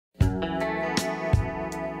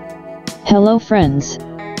Hello friends.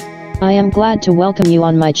 I am glad to welcome you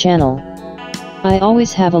on my channel. I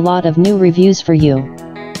always have a lot of new reviews for you.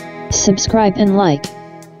 Subscribe and like.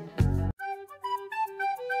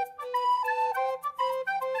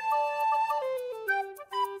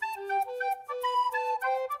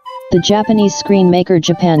 The Japanese screen maker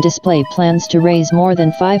Japan Display plans to raise more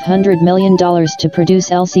than $500 million to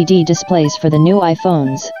produce LCD displays for the new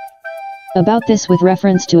iPhones. About this with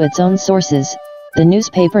reference to its own sources, the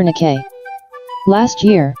newspaper Nikkei. Last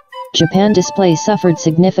year, Japan Display suffered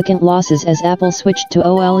significant losses as Apple switched to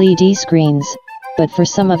OLED screens, but for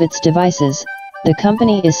some of its devices, the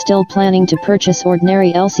company is still planning to purchase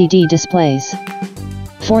ordinary LCD displays.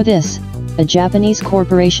 For this, a Japanese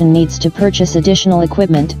corporation needs to purchase additional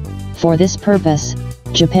equipment. For this purpose,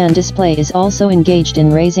 Japan Display is also engaged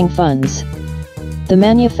in raising funds. The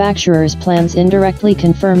manufacturer's plans indirectly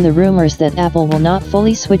confirm the rumors that Apple will not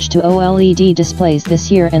fully switch to OLED displays this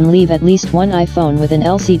year and leave at least one iPhone with an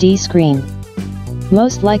LCD screen.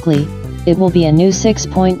 Most likely, it will be a new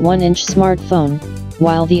 6.1-inch smartphone,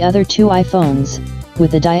 while the other two iPhones,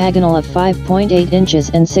 with a diagonal of 5.8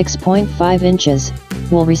 inches and 6.5 inches,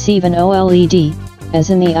 will receive an OLED,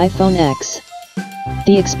 as in the iPhone X.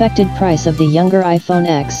 The expected price of the younger iPhone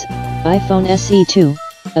X, iPhone SE2,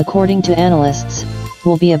 according to analysts,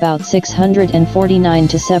 will be about $649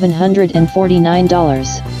 to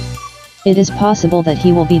 $749. It is possible that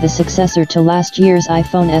he will be the successor to last year's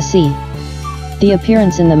iPhone SE. The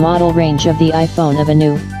appearance in the model range of the iPhone of a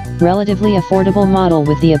new, relatively affordable model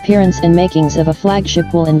with the appearance and makings of a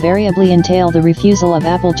flagship will invariably entail the refusal of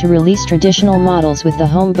Apple to release traditional models with the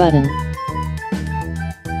home button.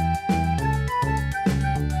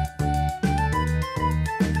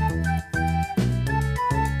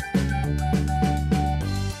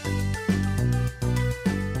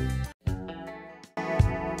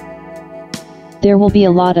 There will be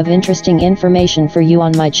a lot of interesting information for you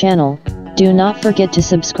on my channel. Do not forget to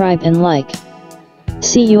subscribe and like.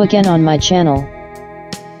 See you again on my channel.